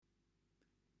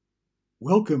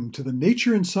Welcome to the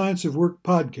Nature and Science of Work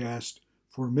podcast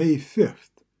for May 5th,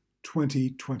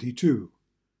 2022.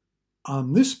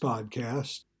 On this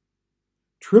podcast,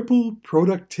 triple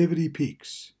productivity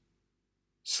peaks,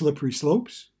 slippery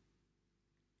slopes.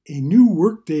 A new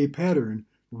workday pattern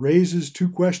raises two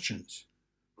questions.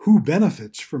 Who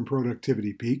benefits from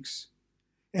productivity peaks?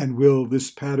 And will this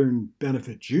pattern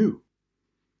benefit you?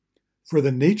 For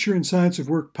the Nature and Science of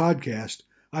Work podcast,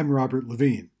 I'm Robert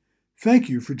Levine. Thank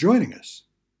you for joining us.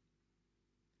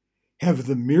 Have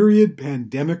the myriad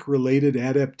pandemic-related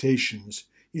adaptations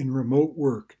in remote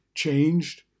work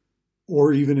changed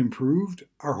or even improved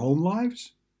our home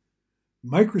lives?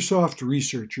 Microsoft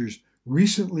researchers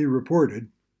recently reported,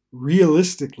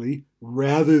 realistically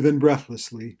rather than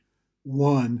breathlessly,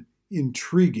 one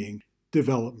intriguing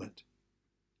development.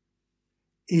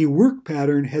 A work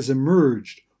pattern has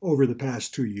emerged over the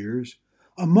past 2 years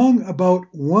among about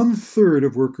 1/3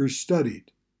 of workers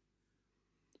studied.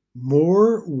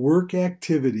 More work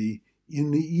activity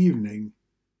in the evening,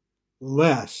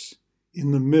 less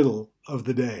in the middle of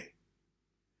the day.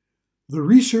 The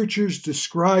researchers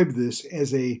describe this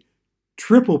as a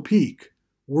triple peak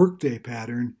workday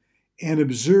pattern and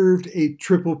observed a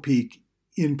triple peak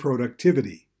in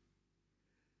productivity.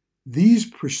 These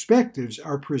perspectives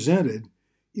are presented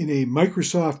in a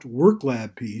Microsoft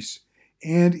WorkLab piece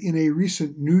and in a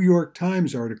recent New York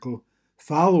Times article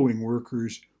following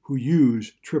workers who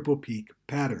use triple peak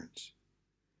patterns.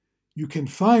 You can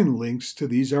find links to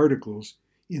these articles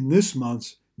in this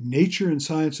month's Nature and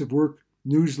Science of Work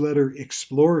newsletter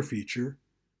Explorer feature,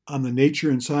 on the Nature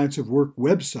and Science of Work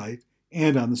website,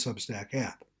 and on the Substack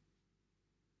app.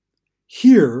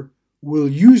 Here, we'll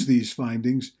use these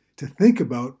findings to think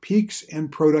about peaks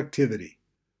and productivity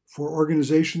for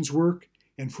organizations' work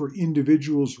and for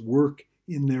individuals' work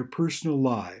in their personal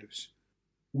lives,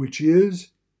 which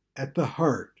is at the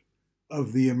heart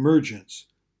of the emergence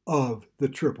of the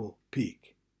triple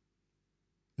peak.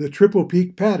 The triple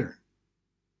peak pattern,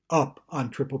 up on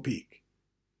triple peak.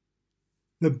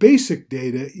 The basic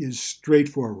data is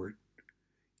straightforward.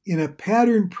 In a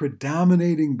pattern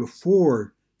predominating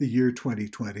before the year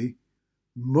 2020,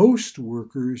 most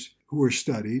workers who were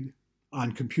studied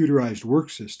on computerized work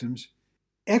systems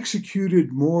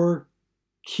executed more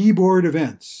keyboard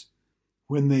events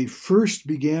when they first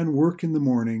began work in the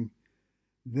morning,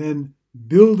 then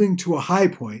building to a high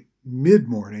point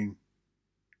mid-morning,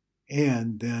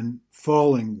 and then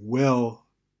falling well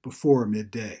before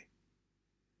midday.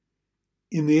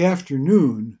 In the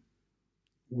afternoon,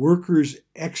 workers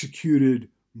executed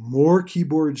more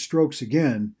keyboard strokes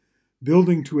again,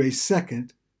 building to a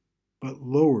second but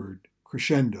lowered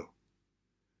crescendo.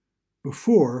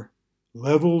 Before,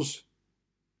 levels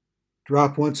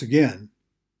drop once again,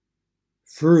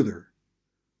 further,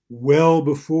 well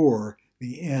before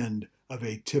the end of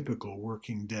a typical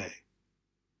working day.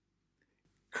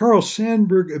 Carl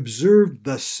Sandburg observed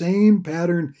the same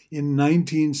pattern in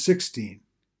 1916,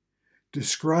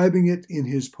 describing it in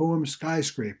his poem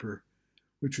Skyscraper,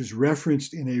 which was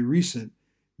referenced in a recent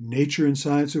Nature and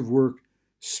Science of Work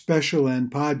special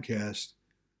and podcast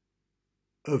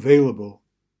available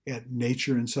at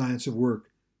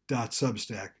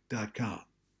natureandscienceofwork.substack.com.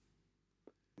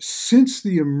 Since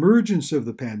the emergence of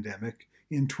the pandemic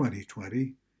in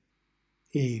 2020,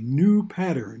 a new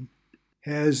pattern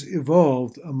has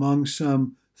evolved among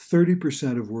some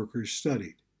 30% of workers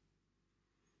studied.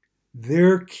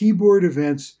 Their keyboard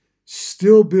events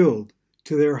still build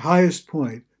to their highest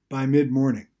point by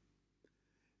mid-morning.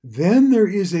 Then there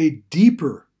is a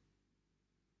deeper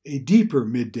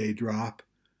midday drop,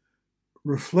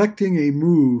 reflecting a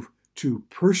move to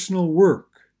personal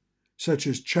work, such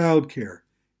as childcare,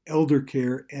 elder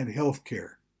care, and health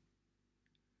care.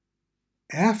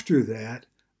 After that,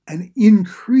 an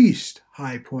increased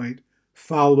high point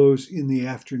follows in the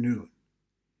afternoon.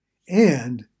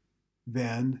 And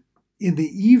then, in the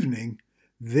evening,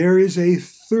 there is a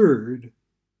third,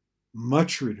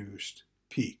 much reduced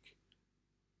peak.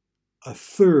 A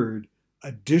third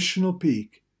additional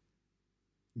peak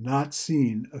not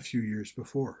seen a few years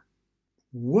before.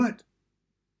 What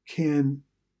can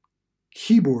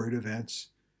keyboard events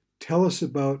tell us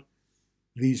about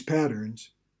these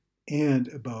patterns and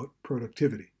about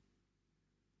productivity?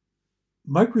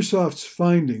 Microsoft's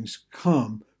findings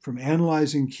come from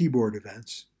analyzing keyboard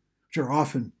events, which are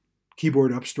often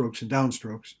keyboard upstrokes and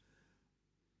downstrokes.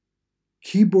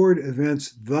 Keyboard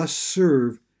events thus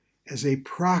serve as a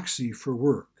proxy for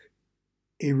work,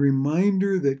 a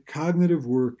reminder that cognitive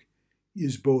work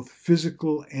is both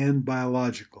physical and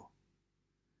biological.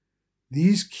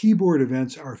 These keyboard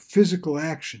events are physical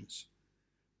actions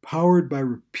powered by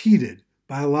repeated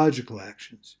biological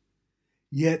actions.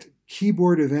 Yet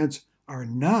keyboard events are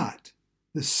not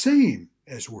the same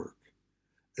as work.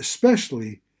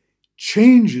 Especially,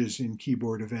 changes in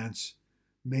keyboard events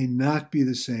may not be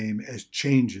the same as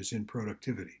changes in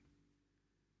productivity.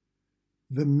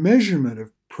 The measurement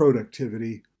of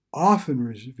productivity often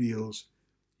reveals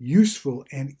useful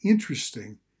and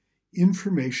interesting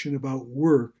information about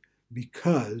work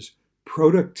because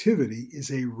productivity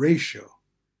is a ratio.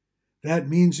 That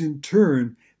means in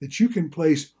turn that you can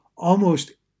place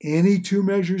almost any two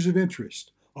measures of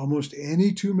interest, almost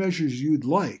any two measures you'd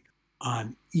like,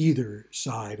 on either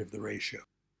side of the ratio.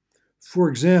 For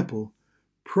example,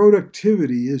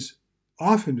 productivity is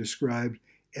often described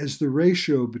as the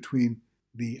ratio between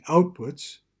the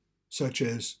outputs, such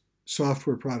as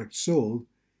software products sold,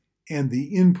 and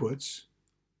the inputs,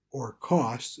 or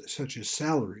costs, such as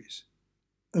salaries.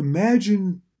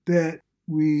 Imagine that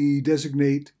we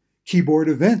designate keyboard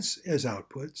events as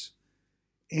outputs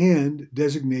and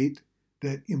designate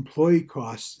that employee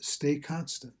costs stay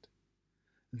constant.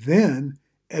 Then,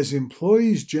 as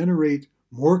employees generate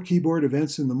more keyboard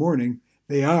events in the morning,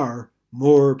 they are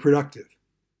more productive.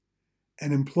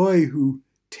 An employee who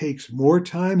takes more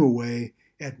time away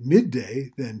at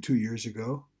midday than 2 years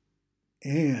ago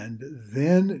and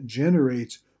then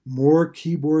generates more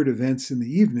keyboard events in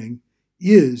the evening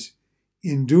is,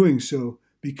 in doing so,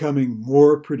 becoming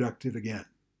more productive again.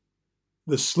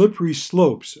 The slippery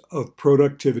slopes of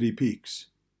productivity peaks.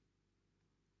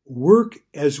 Work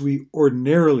as we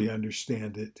ordinarily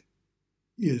understand it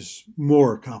is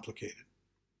more complicated.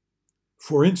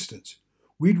 For instance,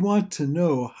 we'd want to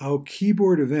know how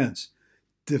keyboard events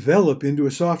develop into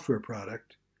a software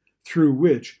product through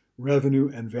which revenue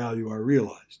and value are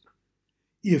realized.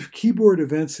 If keyboard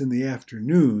events in the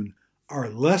afternoon are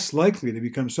less likely to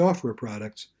become software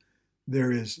products,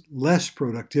 there is less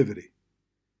productivity.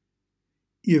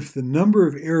 If the number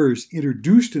of errors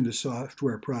introduced into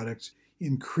software products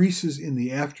increases in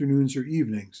the afternoons or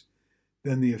evenings,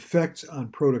 then the effects on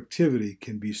productivity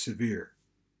can be severe.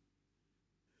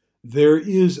 There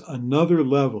is another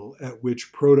level at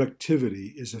which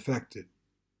productivity is affected.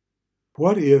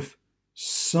 What if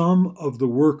some of the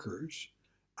workers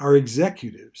are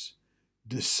executives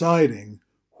deciding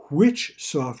which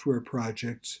software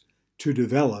projects to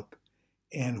develop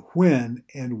and when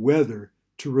and whether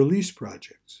to release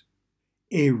projects?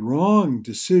 A wrong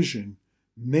decision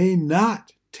may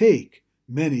not take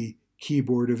many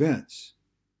keyboard events,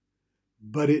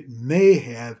 but it may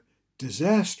have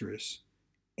disastrous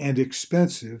and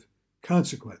expensive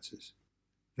consequences.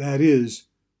 That is,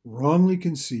 wrongly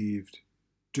conceived,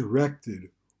 directed,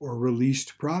 or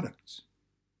released products,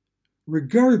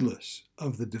 regardless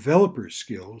of the developer's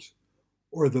skills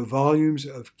or the volumes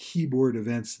of keyboard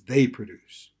events they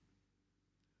produce.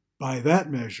 By that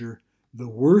measure, the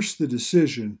worse the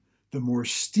decision, the more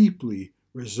steeply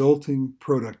resulting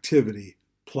productivity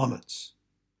plummets.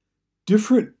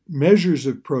 Different measures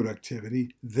of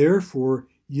productivity, therefore,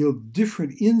 yield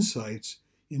different insights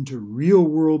into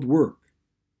real-world work.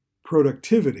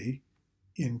 Productivity,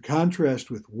 in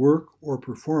contrast with work or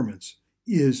performance,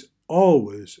 is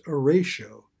always a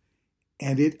ratio,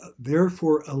 and it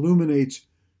therefore illuminates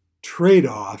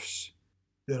trade-offs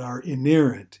that are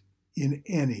inherent in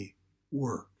any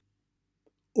work.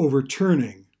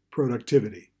 Overturning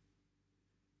productivity.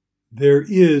 There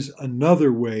is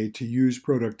another way to use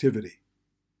productivity.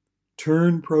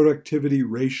 Turn productivity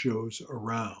ratios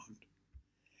around.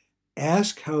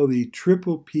 Ask how the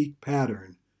triple peak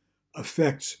pattern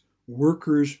affects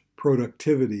workers'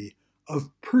 productivity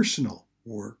of personal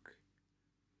work.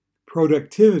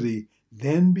 Productivity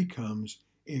then becomes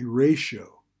a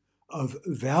ratio of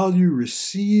value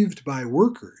received by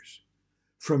workers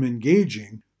from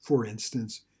engaging, for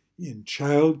instance, in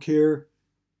childcare,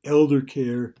 elder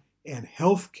care, and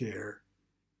health care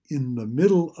in the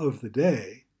middle of the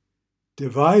day,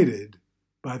 divided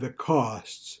by the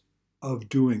costs of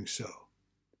doing so.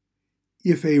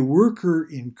 If a worker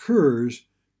incurs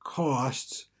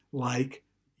costs like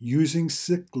using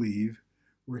sick leave,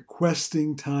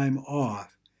 requesting time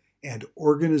off, and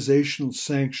organizational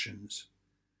sanctions,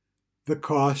 the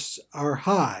costs are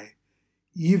high,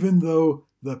 even though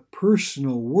the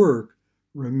personal work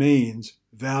remains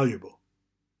valuable.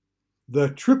 The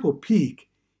triple peak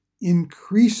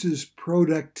increases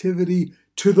productivity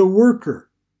to the worker,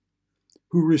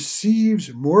 who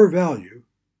receives more value,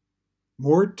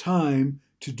 more time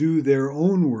to do their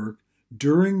own work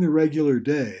during the regular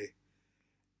day,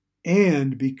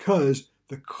 and because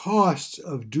the costs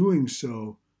of doing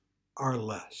so are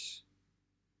less.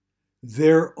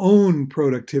 Their own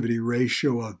productivity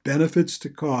ratio of benefits to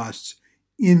costs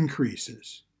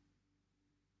increases.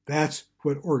 That's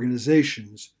what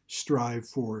organizations strive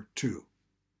for too.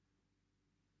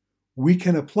 We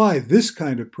can apply this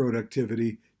kind of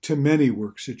productivity to many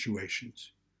work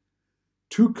situations.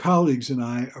 Two colleagues and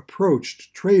I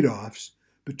approached trade-offs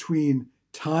between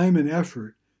time and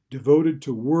effort devoted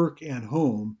to work and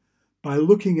home by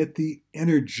looking at the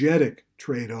energetic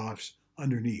trade-offs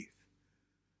underneath.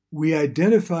 We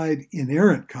identified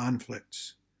inerrant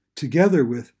conflicts, together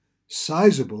with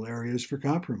sizable areas for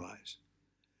compromise.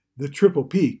 The triple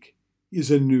peak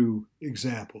is a new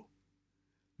example.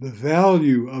 The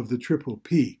value of the triple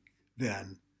peak,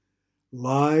 then,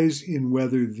 lies in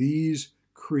whether these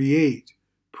create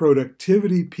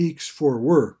productivity peaks for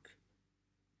work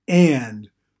and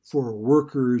for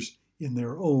workers in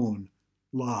their own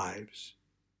lives.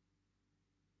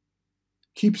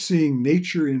 Keep seeing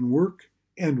nature in work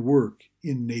and work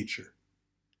in nature.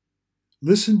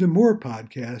 Listen to more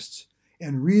podcasts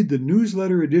and read the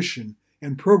newsletter edition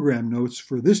and program notes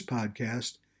for this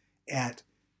podcast at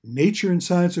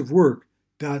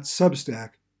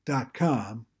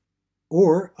natureandscienceofwork.substack.com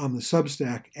or on the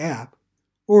Substack app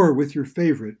or with your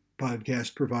favorite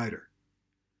podcast provider.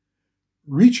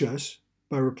 Reach us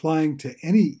by replying to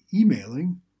any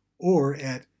emailing or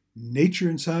at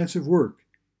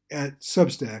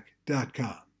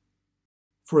natureandscienceofwork@substack.com.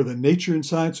 For the Nature and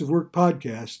Science of Work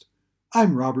podcast,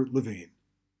 I'm Robert Levine.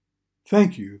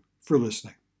 Thank you for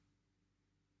listening.